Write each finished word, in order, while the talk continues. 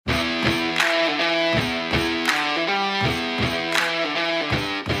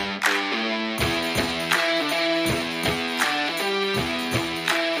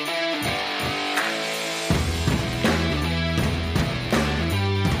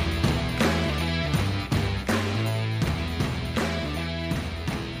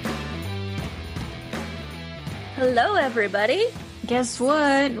Hello, everybody. Guess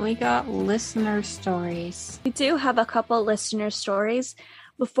what? We got listener stories. We do have a couple listener stories.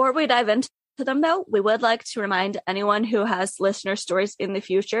 Before we dive into them, though, we would like to remind anyone who has listener stories in the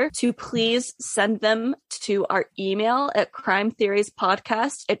future to please send them to our email at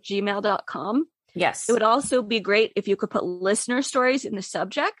crimetheoriespodcast@gmail.com. Yes. It would also be great if you could put listener stories in the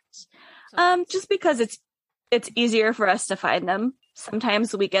subject, just because it's easier for us to find them.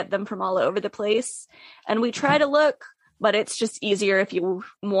 Sometimes we get them from all over the place, and we try to look, but it's just easier if you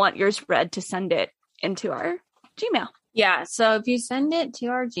want yours read to send it into our Gmail. Yeah, so if you send it to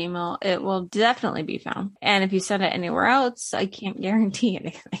our Gmail, it will definitely be found. And if you send it anywhere else, I can't guarantee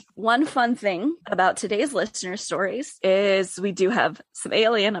anything. One fun thing about today's listener stories is we do have some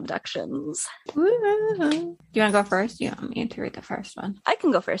alien abductions. Woo-hoo. Do you want to go first? You want me to read the first one? I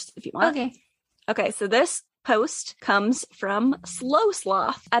can go first if you want. Okay, so this post comes from Slow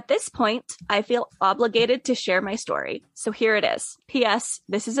Sloth. At this point, I feel obligated to share my story. So here it is. P.S.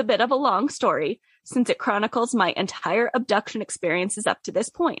 This is a bit of a long story since it chronicles my entire abduction experiences up to this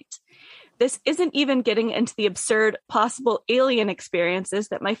point. This isn't even getting into the absurd possible alien experiences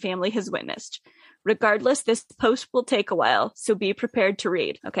that my family has witnessed. Regardless, this post will take a while, so be prepared to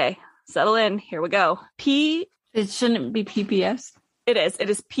read. Okay, settle in. Here we go. It shouldn't be PPS? It is.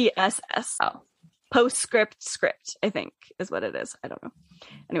 It is PSS. Oh. Postscript script, I think, is what it is. I don't know.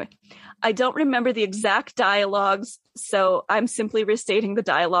 Anyway, I don't remember the exact dialogues, so I'm simply restating the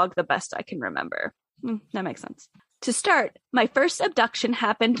dialogue the best I can remember. That makes sense. To start, my first abduction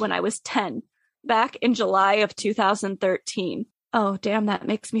happened when I was 10, back in July of 2013. Oh, damn, that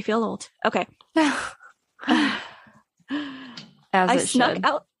makes me feel old. Okay. I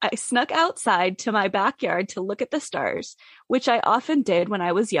snuck outside to my backyard to look at the stars, which I often did when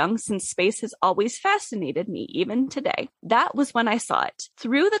I was young since space has always fascinated me, even today. That was when I saw it.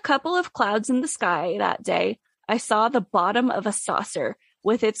 Through the couple of clouds in the sky that day, I saw the bottom of a saucer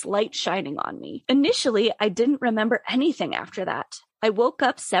with its light shining on me. Initially, I didn't remember anything after that. I woke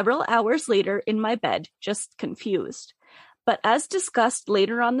up several hours later in my bed, just confused. But as discussed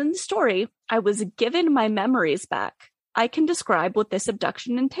later on in the story, I was given my memories back. I can describe what this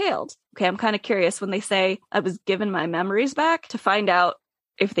abduction entailed. Okay, I'm kind of curious when they say I was given my memories back to find out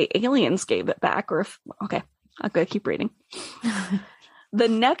if the aliens gave it back or if, okay, I'm going to keep reading. The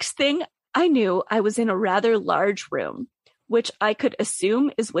next thing I knew, I was in a rather large room, which I could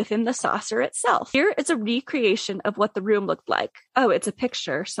assume is within the saucer itself. Here is a recreation of what the room looked like. Oh, it's a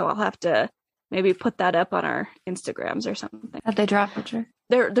picture, so I'll have to maybe put that up on our Instagrams or something. Have they dropped a picture?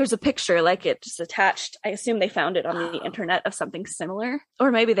 There's a picture, like it just attached. I assume they found it on the internet of something similar, or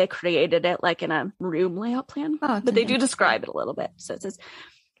maybe they created it like in a room layout plan. But they do describe it a little bit. So it says,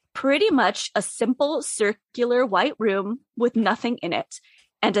 pretty much a simple circular white room with nothing in it,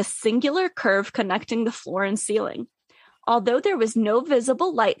 and a singular curve connecting the floor and ceiling. Although there was no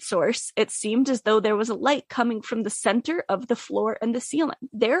visible light source, it seemed as though there was a light coming from the center of the floor and the ceiling.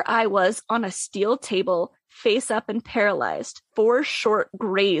 There I was on a steel table, face up and paralyzed. 4 short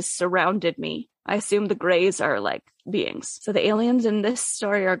grays surrounded me. I assume the grays are like beings. So the aliens in this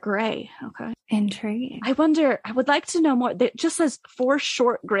story are gray. Okay. Intriguing. I wonder, I would like to know more. It just says 4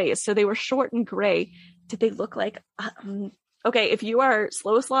 short grays. So they were short and gray. Did they look like... Okay, if you are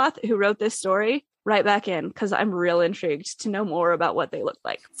Slow Sloth who wrote this story, right back in, because I'm real intrigued to know more about what they look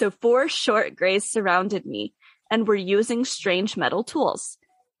like. So 4 short grays surrounded me and were using strange metal tools,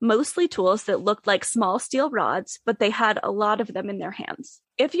 mostly tools that looked like small steel rods, but they had a lot of them in their hands.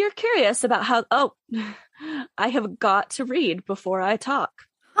 If you're curious about how, I have got to read before I talk.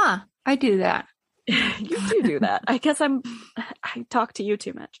 I do that. You do that. I guess I talk to you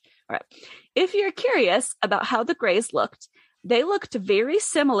too much. All right. If you're curious about how the grays looked, they looked very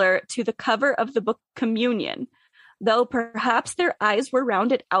similar to the cover of the book Communion, though perhaps their eyes were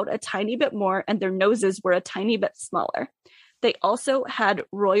rounded out a tiny bit more and their noses were a tiny bit smaller. They also had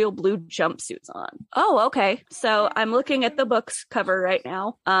royal blue jumpsuits on. Oh, okay. So I'm looking at the book's cover right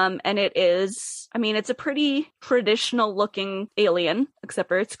now. And it is, it's a pretty traditional looking alien, except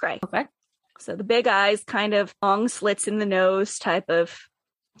for it's gray. Okay. So the big eyes, kind of long slits in the nose type of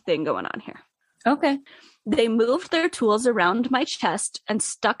thing going on here. Okay. They moved their tools around my chest and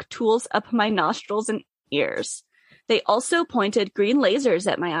stuck tools up my nostrils and ears. They also pointed green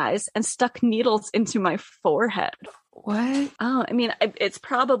lasers at my eyes and stuck needles into my forehead. What? Oh, it's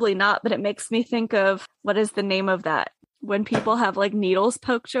probably not, but it makes me think of, what is the name of that? When people have like needles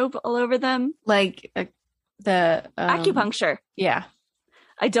poked all over them? Like the... acupuncture. Yeah.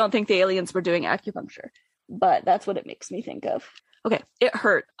 I don't think the aliens were doing acupuncture, but that's what it makes me think of. Okay, it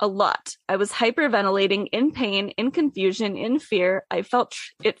hurt a lot. I was hyperventilating, in pain, in confusion, in fear. It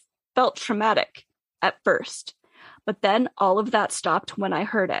felt traumatic at first. But then all of that stopped when I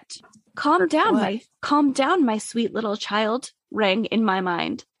heard it. Calm down, my sweet little child, rang in my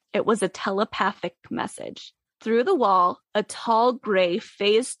mind. It was a telepathic message. Through the wall, a tall gray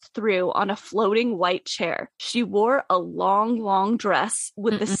phased through on a floating white chair. She wore a long dress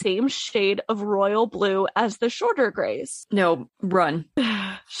with the same shade of royal blue as the shorter grays. No, run.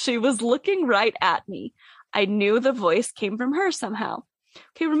 She was looking right at me. I knew the voice came from her somehow.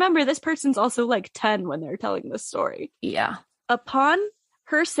 Okay, remember, this person's also like 10 when they're telling this story. Yeah. Upon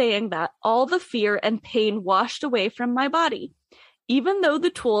her saying that, all the fear and pain washed away from my body. Even though the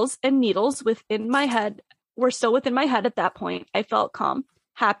tools and needles within my head were still within my head at that point, I felt calm,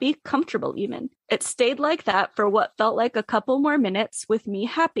 happy, comfortable even. It stayed like that for what felt like a couple more minutes with me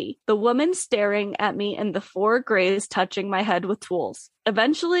happy, the woman staring at me and the 4 grays touching my head with tools.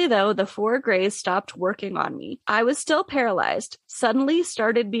 Eventually, though, the 4 grays stopped working on me. I was still paralyzed, suddenly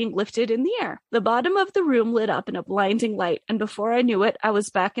started being lifted in the air. The bottom of the room lit up in a blinding light, and before I knew it, I was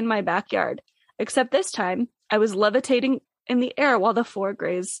back in my backyard. Except this time, I was levitating in the air while the 4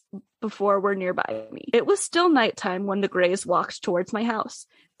 grays before were nearby me. It was still nighttime when the grays walked towards my house.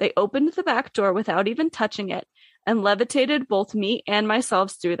 They opened the back door without even touching it and levitated both me and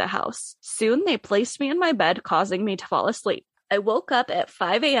myself through the house. Soon they placed me in my bed, causing me to fall asleep. I woke up at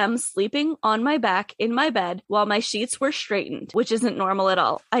 5 a.m. sleeping on my back in my bed while my sheets were straightened, which isn't normal at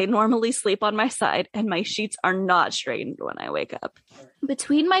all. I normally sleep on my side and my sheets are not straightened when I wake up.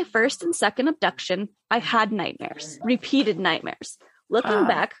 Between my first and second abduction, I had nightmares, repeated nightmares. Looking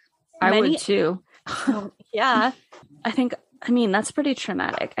back, I would too. Yeah, that's pretty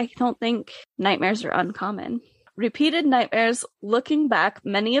traumatic. I don't think nightmares are uncommon. Repeated nightmares. Looking back,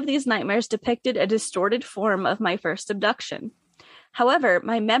 many of these nightmares depicted a distorted form of my first abduction. However,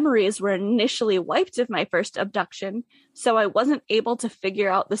 my memories were initially wiped of my first abduction, so I wasn't able to figure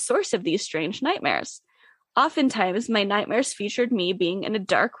out the source of these strange nightmares. Oftentimes, my nightmares featured me being in a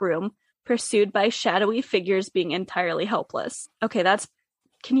dark room, pursued by shadowy figures being entirely helpless. Okay,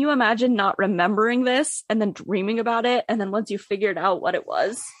 can you imagine not remembering this and then dreaming about it, and then once you figured out what it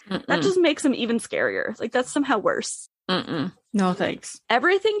was? That just makes them even scarier. Like, that's somehow worse. No thanks.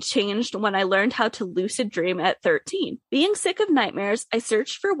 Everything changed when I learned how to lucid dream at 13. Being sick of nightmares, I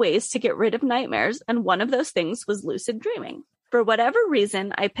searched for ways to get rid of nightmares, and one of those things was lucid dreaming. For whatever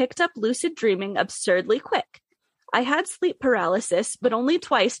reason, I picked up lucid dreaming absurdly quick. I had sleep paralysis, but only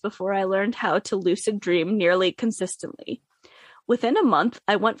twice before I learned how to lucid dream nearly consistently. Within a month,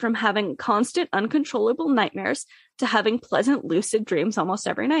 I went from having constant, uncontrollable nightmares to having pleasant, lucid dreams almost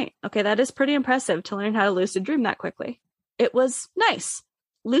every night. Okay, that is pretty impressive to learn how to lucid dream that quickly. It was nice.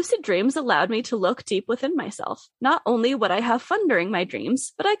 Lucid dreams allowed me to look deep within myself. Not only would I have fun during my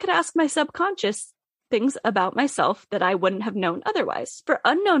dreams, but I could ask my subconscious things about myself that I wouldn't have known otherwise. For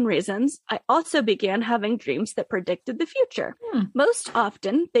unknown reasons, I also began having dreams that predicted the future. Most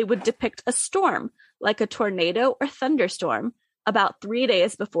often, they would depict a storm, like a tornado or thunderstorm, about 3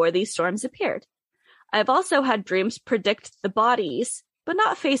 days before these storms appeared. I've also had dreams predict the bodies, but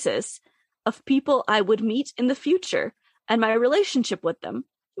not faces, of people I would meet in the future and my relationship with them,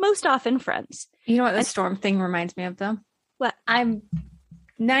 most often friends. You know what the storm thing reminds me of, though? What? I'm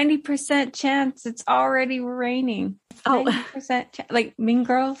 90% chance it's already raining. 90% like Mean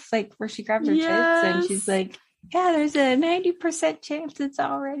Girls, like where she grabs her tits and she's like, yeah, there's a 90% chance it's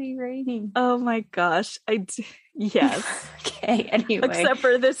already raining. Oh my gosh. Yes. Okay, anyway. Except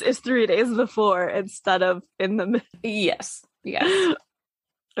for this is 3 days before instead of in the middle. Yes.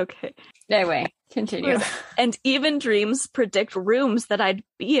 Okay. Anyway, continue. And even dreams predict rooms that I'd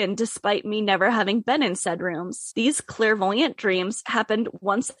be in despite me never having been in said rooms. These clairvoyant dreams happened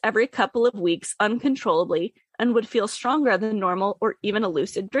once every couple of weeks uncontrollably and would feel stronger than normal or even a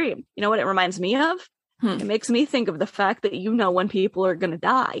lucid dream. You know what it reminds me of? It makes me think of the fact that you know when people are going to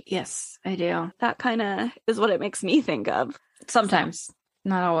die. Yes, I do. That kind of is what it makes me think of. Sometimes.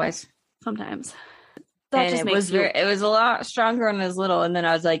 Not always. Sometimes. That and it was a lot stronger when I was little. And then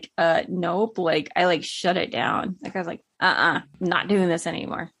I was like, nope. Like, I shut it down. Like, I was like, not doing this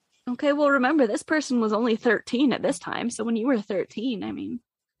anymore. Okay, well, remember, this person was only 13 at this time. So when you were 13,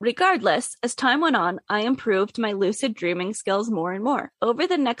 regardless, as time went on, I improved my lucid dreaming skills more and more. Over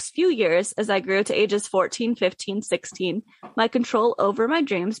the next few years, as I grew to ages 14, 15, 16, my control over my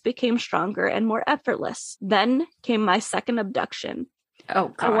dreams became stronger and more effortless. Then came my second abduction. Oh,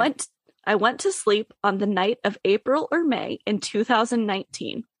 God. I went to sleep on the night of April or May in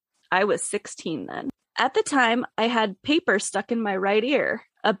 2019. I was 16 then. At the time, I had paper stuck in my right ear.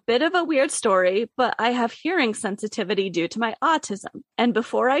 A bit of a weird story, but I have hearing sensitivity due to my autism. And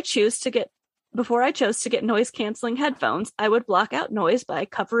before I chose to get noise-canceling headphones, I would block out noise by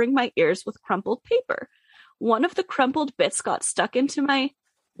covering my ears with crumpled paper. One of the crumpled bits got stuck into my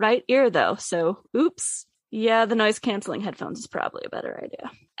right ear, though, so oops. Yeah, the noise canceling headphones is probably a better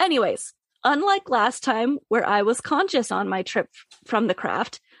idea. Anyways, unlike last time where I was conscious on my trip from the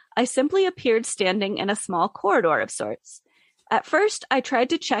craft, I simply appeared standing in a small corridor of sorts. At first, I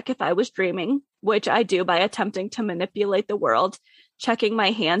tried to check if I was dreaming, which I do by attempting to manipulate the world, checking my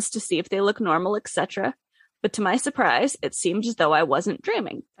hands to see if they look normal, etc. But to my surprise, it seemed as though I wasn't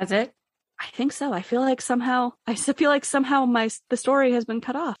dreaming. That's it? I think so. I feel like somehow the story has been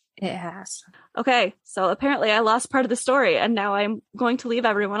cut off. It has. Okay, so apparently I lost part of the story, and now I'm going to leave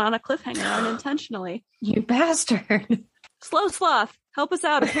everyone on a cliffhanger unintentionally. You bastard. Slow Sloth, help us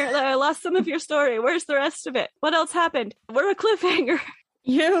out. Apparently I lost some of your story. Where's the rest of it? What else happened? We're a cliffhanger.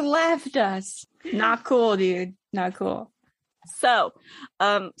 You left us. Not cool, dude. Not cool. So,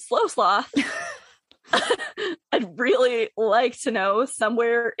 Slow Sloth, I'd really like to know,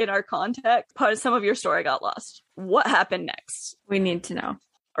 somewhere in our context, part of some of your story got lost. What happened next? We need to know.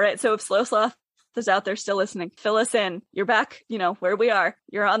 All right, so if Slow Sloth is out there still listening, fill us in. You're back, where we are.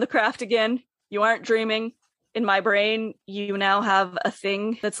 You're on the craft again. You aren't dreaming. In my brain, you now have a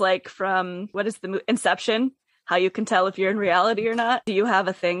thing that's like from, what is the Inception? How you can tell if you're in reality or not. Do you have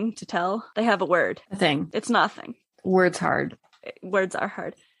a thing to tell? They have a word. A thing. It's nothing. Words hard. Words are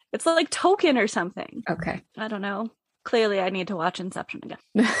hard. It's like token or something. Okay. I don't know. Clearly, I need to watch Inception again.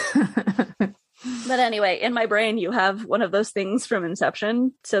 But anyway, in my brain, you have one of those things from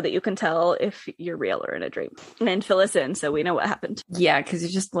Inception so that you can tell if you're real or in a dream. And fill us in so we know what happened. Yeah, because you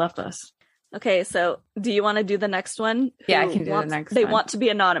just left us. Okay, so do you want to do the next one? Yeah, I can do the next one. They want to be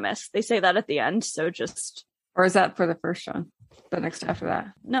anonymous. They say that at the end, so just... Or is that for the first one? The next after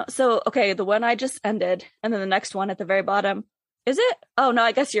that? No, so, okay, the one I just ended, and then the next one at the very bottom. Is it? Oh, no,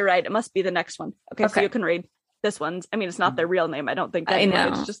 I guess you're right. It must be the next one. Okay. So you can read this one's. I mean, it's not their real name, I don't think. Anyway. I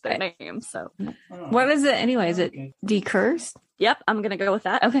know. It's just their name, so. What is it anyway? Is it Decursed? Yep, I'm going to go with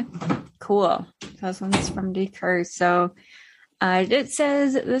that. Okay, cool. This one's from Decursed. So it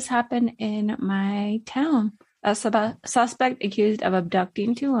says this happened in my town. A suspect accused of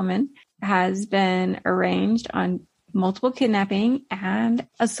abducting 2 women has been arraigned on multiple kidnapping and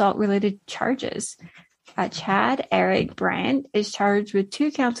assault-related charges. Chad Eric Bryant is charged with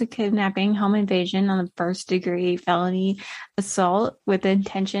 2 counts of kidnapping, home invasion on the first-degree felony, assault with the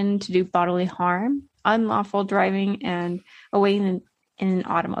intention to do bodily harm, unlawful driving, and awaiting in an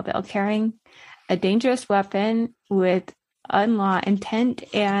automobile, carrying a dangerous weapon with unlawful intent,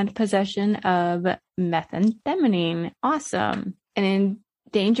 and possession of methamphetamine. Awesome. An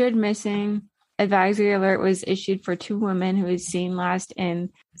endangered missing advisory alert was issued for 2 women who was seen last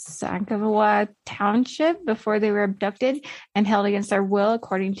in Sankawa Township before they were abducted and held against their will,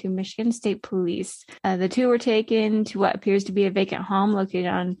 according to Michigan State Police. The 2 were taken to what appears to be a vacant home located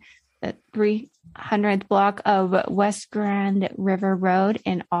on the 300th block of West Grand River Road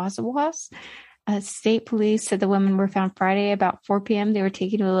in Oswash. State police said the women were found Friday about 4 p.m. They were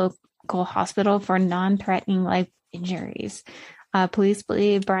taken to a local hospital for non-threatening life injuries. Police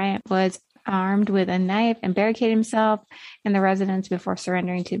believe Bryant was armed with a knife and barricaded himself in the residence before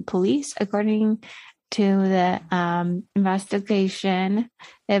surrendering to police. According to the investigation,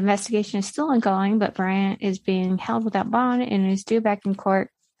 the investigation is still ongoing, but Bryant is being held without bond and is due back in court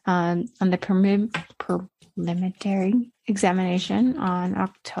on the preliminary examination on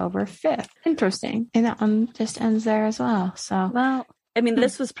October 5th. Interesting. And that one just ends there as well. So, well, I mean,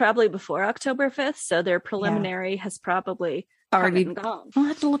 this was probably before October 5th, so their preliminary has probably already gone. We'll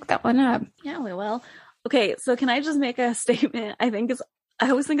have to look that one up. Yeah, we will. Okay, so can I just make a statement? I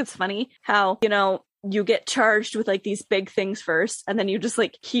always think it's funny how, you get charged with like these big things first, and then you just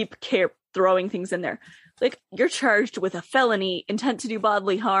like keep throwing things in there. Like, you're charged with a felony, intent to do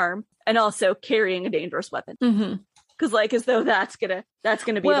bodily harm, and also carrying a dangerous weapon. Because like, as though that's gonna be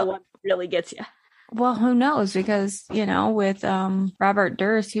the one that really gets you. Well, who knows? Because, with Robert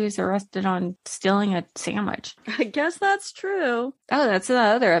Durst, he was arrested on stealing a sandwich. I guess that's true. Oh, that's the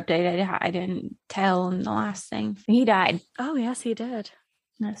other update I didn't tell in the last thing. He died. Oh, yes, he did.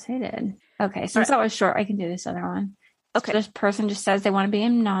 Yes, he did. Okay, since that was short, I can do this other one. Okay. So this person just says they want to be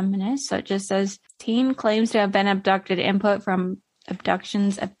anonymous. So it just says, teen claims to have been abducted. Input from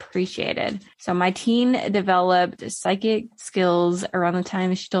abductions appreciated. So my teen developed psychic skills around the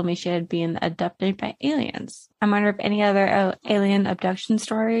time she told me she had been abducted by aliens. I wonder if any other alien abduction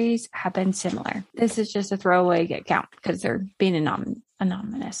stories have been similar. This is just a throwaway account because they're being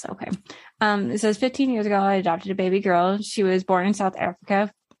anonymous. Okay. It says 15 years ago, I adopted a baby girl. She was born in South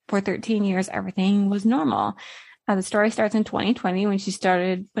Africa. For 13 years, everything was normal. The story starts in 2020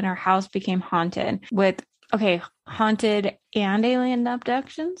 when our house became haunted with Okay, haunted and alien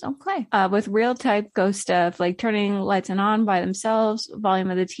abductions. Okay. With real type ghost stuff, like turning lights on by themselves,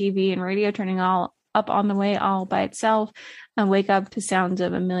 volume of the TV and radio turning all up on the way all by itself, and wake up to sounds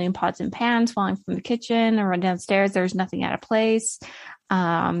of a million pots and pans falling from the kitchen and run downstairs. There's nothing out of place.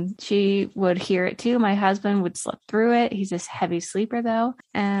 She would hear it too. My husband would slip through it. He's this heavy sleeper though.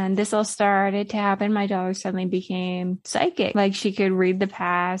 And this all started to happen. My daughter suddenly became psychic. Like she could read the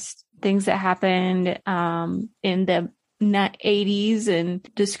past, things that happened in the 80s and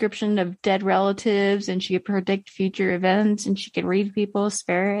description of dead relatives, and she could predict future events, and she could read people's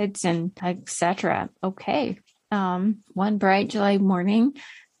spirits and etc. Okay. One bright July morning,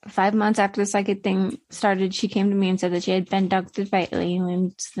 5 months after the psychic thing started, she came to me and said that she had been abducted by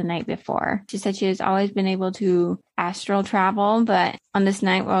aliens the night before. She said she has always been able to astral travel, but on this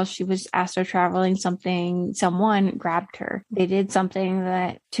night while she was astral traveling, someone grabbed her. They did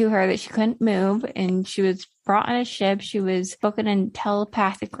something to her that she couldn't move, and she was brought on a ship. She was spoken in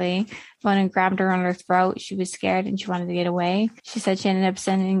telepathically. One grabbed her on her throat. She was scared and she wanted to get away. She said she ended up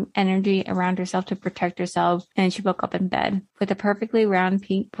sending energy around herself to protect herself, and she woke up in bed with a perfectly round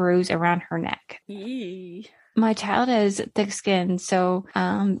pink bruise around her neck. Eee. My child has thick skin, so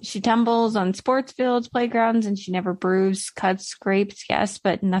she tumbles on sports fields, playgrounds, and she never bruised, cuts, scrapes, yes,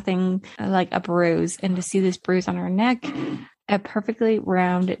 but nothing like a bruise. And to see this bruise on her neck, a perfectly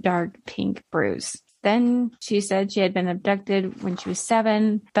round, dark pink bruise. Then she said she had been abducted when she was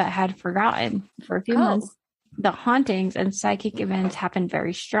 7, but had forgotten. For a few months, the hauntings and psychic events happened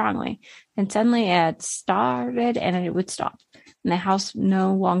very strongly. And suddenly it started and it would stop. And the house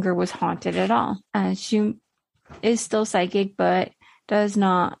no longer was haunted at all. She is still psychic, but does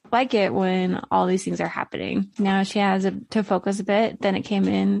not like it when all these things are happening. Now she has to focus a bit. Then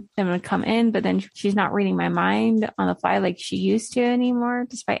it would come in, but then she's not reading my mind on the fly like she used to anymore,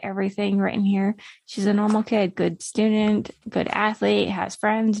 despite everything written here. She's a normal kid, good student, good athlete, has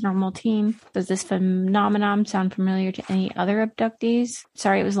friends, normal teen. Does this phenomenon sound familiar to any other abductees?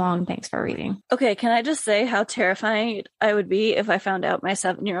 Sorry, it was long. Thanks for reading. Okay, can I just say how terrifying I would be if I found out my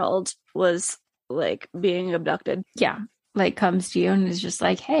 7-year-old was like being abducted? Yeah. Like comes to you and is just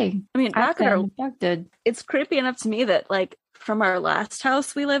like, hey, I mean, back at our abducted. It's creepy enough to me that like from our last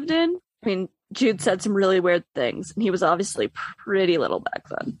house we lived in, I mean, Jude said some really weird things, and he was obviously pretty little back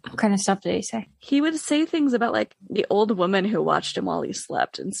then. What kind of stuff did he say? He would say things about like the old woman who watched him while he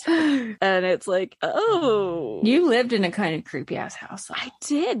slept and stuff. And it's like, oh, you lived in a kind of creepy ass house. Though. I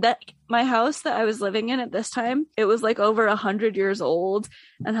did. That my house that I was living in at this time, it was like over 100 years old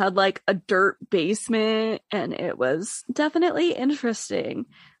and had like a dirt basement, and it was definitely interesting.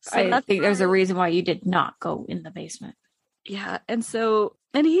 So I think there's a reason why you did not go in the basement. Yeah, and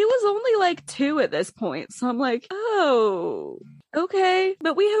he was only like 2 at this point, so I'm like, oh, okay,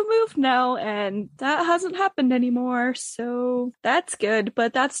 but we have moved now, and that hasn't happened anymore, so that's good,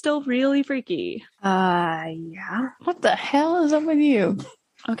 but that's still really freaky. Yeah. What the hell is up with you?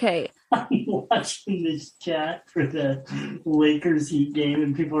 Okay. I'm watching this chat for the Lakers Heat game,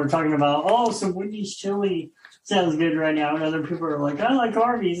 and people are talking about, so Wendy's chili sounds good right now, and other people are like, I like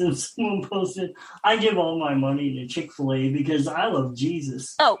Arby's, and someone posted, I give all my money to Chick-fil-A because I love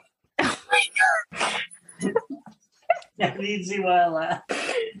Jesus. Oh my God. Yeah, you see why I laugh.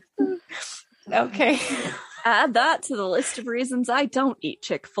 Okay. Add that to the list of reasons I don't eat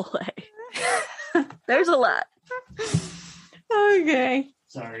Chick-fil-A. There's a lot. Okay.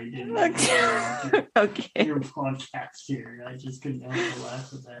 Sorry, didn't okay. Your podcast here. I just couldn't help but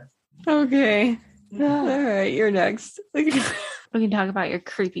laugh at that. Okay. All right, you're next. We can talk about your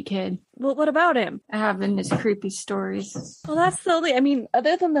creepy kid. Well, what about him? Having his creepy stories. Well, that's the only, I mean,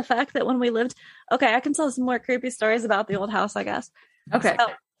 other than the fact that when we lived, okay, I can tell some more creepy stories about the old house, I guess. Okay. So,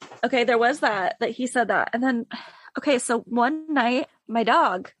 okay, there was that he said that. And then, okay, so one night, my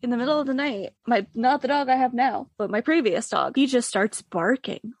dog, in the middle of the night, not the dog I have now, but my previous dog, he just starts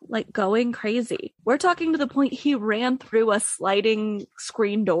barking, like going crazy. We're talking to the point he ran through a sliding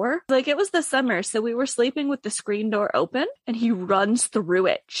screen door. Like it was the summer, so we were sleeping with the screen door open, and he runs through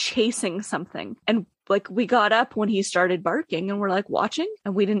it, chasing something. And like we got up when he started barking, and we're like watching,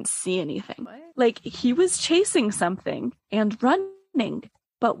 and we didn't see anything. What? Like he was chasing something and running,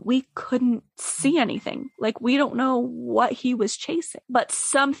 but we couldn't see anything. Like, we don't know what he was chasing. But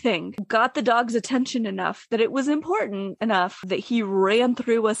something got the dog's attention enough that it was important enough that he ran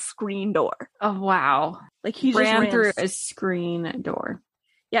through a screen door. Oh, wow. Like, he just ran through a screen door.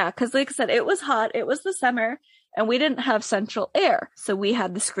 Yeah, because like I said, it was hot. It was the summer, and we didn't have central air. So we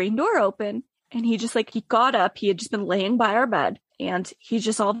had the screen door open, and he just he got up. He had just been laying by our bed, and he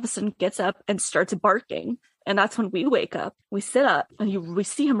just all of a sudden gets up and starts barking. And that's when we wake up. We sit up, and we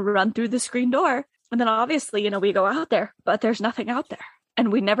see him run through the screen door, And then obviously, we go out there, but there's nothing out there.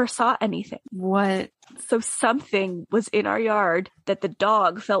 And we never saw anything. What? So something was in our yard that the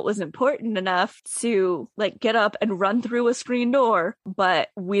dog felt was important enough to get up and run through a screen door, but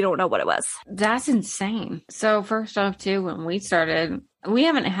we don't know what it was. That's insane. So first off too, when we started, we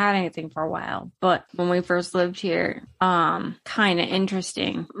haven't had anything for a while, but when we first lived here, kind of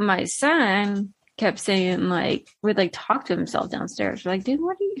interesting. My son kept saying would talk to himself downstairs. We're like, dude,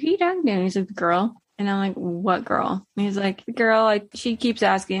 what are you talking to? And he's like, the girl. And I'm like, what girl? And he's like, the girl, she keeps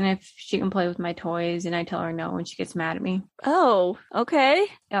asking if she can play with my toys. And I tell her no when she gets mad at me. Oh, okay.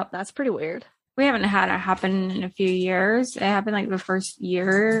 Yep, that's pretty weird. We haven't had it happen in a few years. It happened the first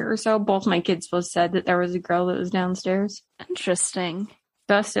year or so. Both my kids both said that there was a girl that was downstairs. Interesting.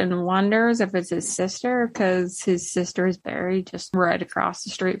 Dustin wonders if it's his sister because his sister is buried just right across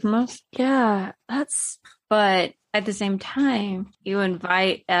the street from us. Yeah, but at the same time, you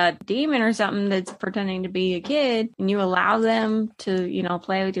invite a demon or something that's pretending to be a kid and you allow them to,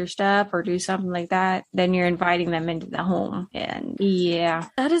 play with your stuff or do something like that, then you're inviting them into the home. And yeah.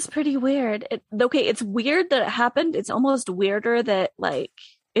 That is pretty weird. It's weird that it happened. It's almost weirder that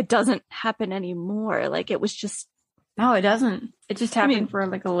it doesn't happen anymore. It was just... No, it doesn't. It just happened for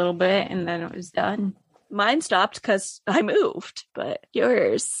a little bit and then it was done. Mine stopped because I moved, but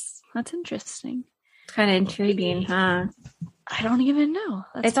yours, that's interesting. Kind of intriguing, huh? I don't even know.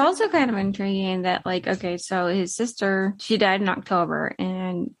 It's also kind of intriguing that okay, so his sister, she died in October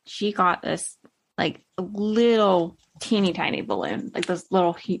and she got this little teeny tiny balloon, this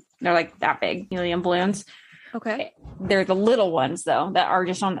little they're that big helium balloons. Okay. They're the little ones though that are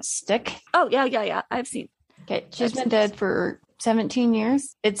just on the stick. Oh yeah. I've seen. Okay, she's been dead for 17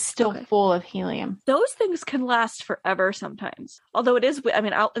 years. It's still full of helium. Those things can last forever sometimes. Although it is,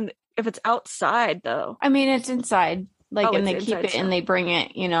 if it's outside though. It's inside. And they keep it and they bring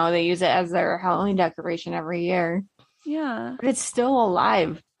it, they use it as their Halloween decoration every year. Yeah. But it's still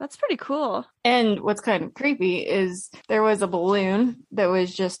alive. That's pretty cool. And what's kind of creepy is there was a balloon that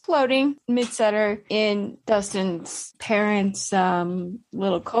was just floating mid-center in Dustin's parents'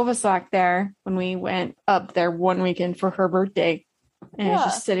 little cul-de-sac there when we went up there one weekend for her birthday. And it's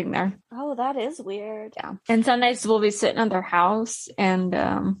just sitting there. Oh, that is weird. Yeah. And some nights we'll be sitting at their house and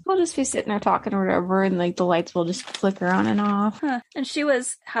we'll just be sitting there talking or whatever. And the lights will just flicker on and off. Huh. And she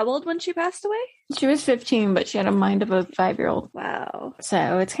was how old when she passed away? She was 15, but she had a mind of a 5-year-old. Wow.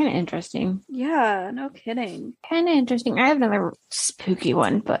 So it's kind of interesting. Yeah, no kidding. Kind of interesting. I have another spooky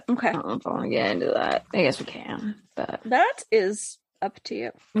one, but okay. I don't know if I want to get into that. I guess we can, but that is up to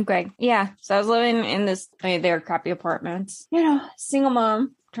you. Okay. Yeah. So I was living in they were crappy apartments. Single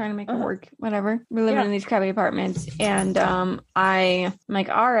mom, trying to make it work, whatever. We're living in these crappy apartments. And I'm like,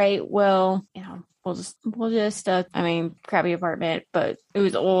 all right, well, we'll just crappy apartment, but it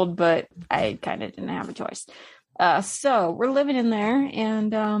was old, but I kind of didn't have a choice. So we're living in there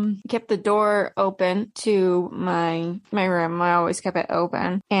and kept the door open to my room. I always kept it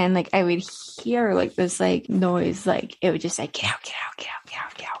open. And I would hear this noise, it would just say, get out, get out, get out, get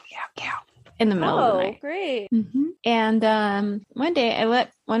out, get out, get out, get out. In the middle of the night. Oh, great. Mm-hmm. And one day I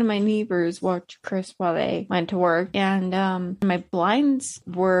let one of my neighbors watch Chris while they went to work. And my blinds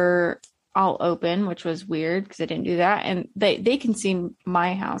were all open, which was weird because I didn't do that. And they can see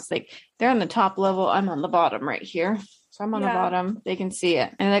my house. They're on the top level. I'm on the bottom right here. So I'm on the bottom. They can see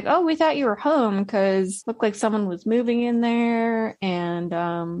it. And oh, we thought you were home because looked like someone was moving in there. And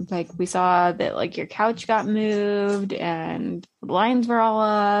we saw that your couch got moved and the blinds were all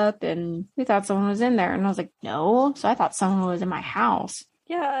up and we thought someone was in there. And I was like, no. So I thought someone was in my house.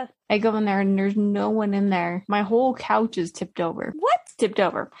 Yeah. I go in there and there's no one in there. My whole couch is tipped over. What? Tipped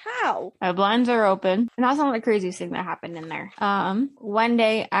over. How? My blinds are open. And that's not the craziest thing that happened in there. One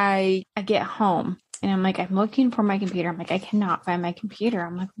day I get home and I'm looking for my computer. I'm I cannot find my computer.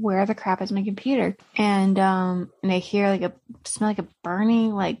 I'm where the crap is my computer? And I hear smell a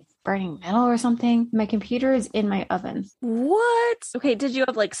burning metal or something. My computer is in my oven. What? Okay, did you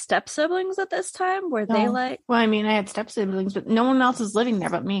have step siblings at this time? Were they Well, I had step siblings, but no one else is living there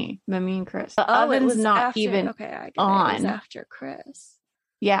but me and Chris. The oven's not even on. It was after Chris.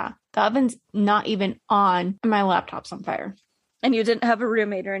 Yeah, the oven's not even on and my laptop's on fire. And you didn't have a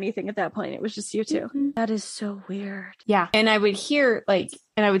roommate or anything at that point. It was just you two. Mm-hmm. That is so weird. Yeah. And I would hear and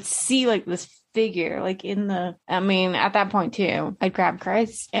I would see this figure in the, at that point too, I'd grab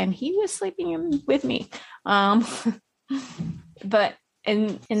Chris and he was sleeping with me. But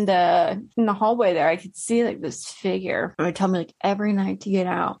in the hallway there, I could see like this figure. It would tell me like every night to get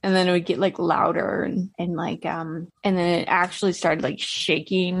out, and then it would get like louder and like and then it actually started like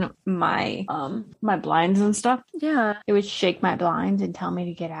shaking my my blinds and stuff. Yeah, it would shake my blinds and tell me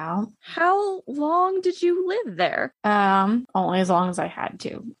to get out. How long did you live there? Only as long as I had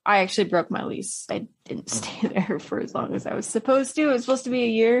to. I actually broke my lease. I didn't stay there for as long as I was supposed to. It was supposed to be a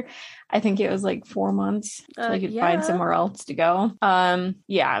year. I think it was like 4 months so I could find somewhere else to go.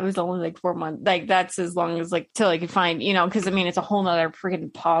 Yeah, it was only like 4 months. Like that's as long as like till I could find, you know, because I mean it's a whole nother freaking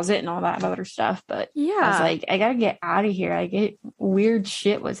deposit and all that other stuff. But yeah, I was like, I gotta get out of here. I get weird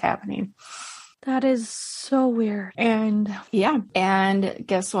shit was happening. That is so weird. And yeah. And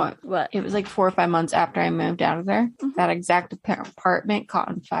guess what? What? It was like 4 or 5 months after I moved out of there. Mm-hmm. That exact apartment caught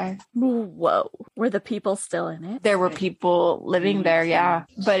on fire. Whoa. Were the people still in it? There were people living there, yeah.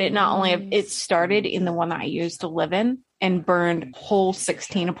 But it not only, it started in the one that I used to live in and burned whole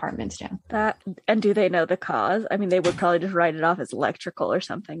 16 apartments down. And do they know the cause? I mean, they would probably just write it off as electrical or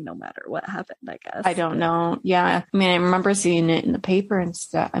something, no matter what happened, I guess. I don't know. Yeah. I mean, I remember seeing it in the paper and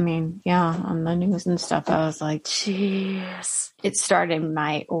stuff. I mean, yeah, on the news and stuff. I was like, jeez. It started in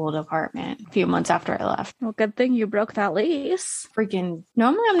my old apartment a few months after I left. Well, good thing you broke that lease. Freaking,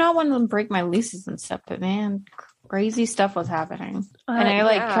 normally I'm not one of them break my leases and stuff, but man, crazy stuff was happening. And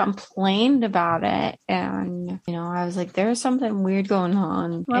I complained about it. And, you know, I was like, there's something weird going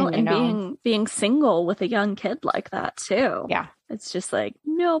on. Well, and being single with a young kid like that too. Yeah. It's just like,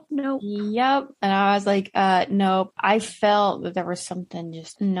 nope. Yep. And I was like, nope. I felt that there was something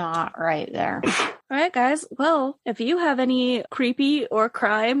just not right there. All right, guys. Well, if you have any creepy or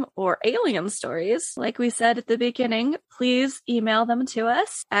crime or alien stories, like we said at the beginning, please email them to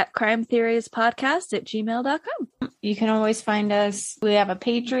us at crimetheoriespodcast@gmail.com. You can always find us. We have a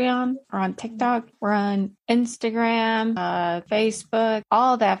Patreon. We're on TikTok. We're on Instagram, Facebook,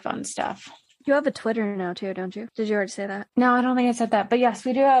 all that fun stuff. You have a Twitter now too, don't you? Did you already say that? No, I don't think I said that. But yes,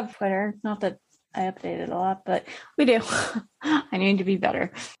 we do have Twitter. Not that I update it a lot, but we do. I need to be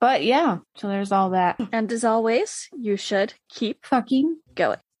better. But yeah, so there's all that. And as always, you should keep fucking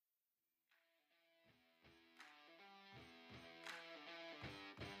going.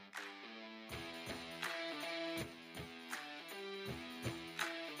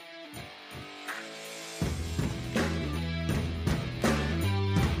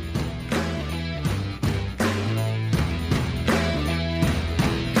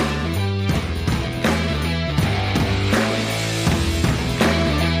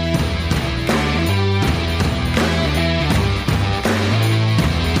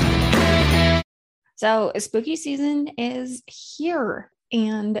 So spooky season is here,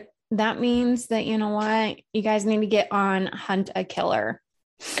 and that means that, you know what, you guys need to get on Hunt a Killer.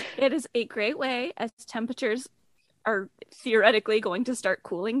 It is a great way, as temperatures are theoretically going to start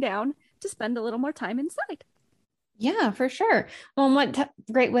cooling down, to spend a little more time inside. Yeah, for sure. Well, what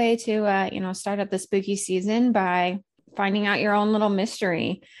great way to, start up the spooky season by finding out your own little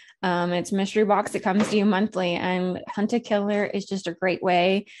mystery. It's a mystery box that comes to you monthly, and Hunt a Killer is just a great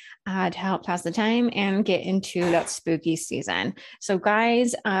way to help pass the time and get into that spooky season. So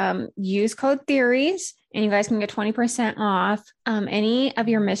guys, use code Theories and you guys can get 20% off any of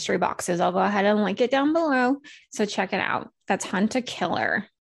your mystery boxes. I'll go ahead and link it down below. So check it out. That's Hunt a Killer.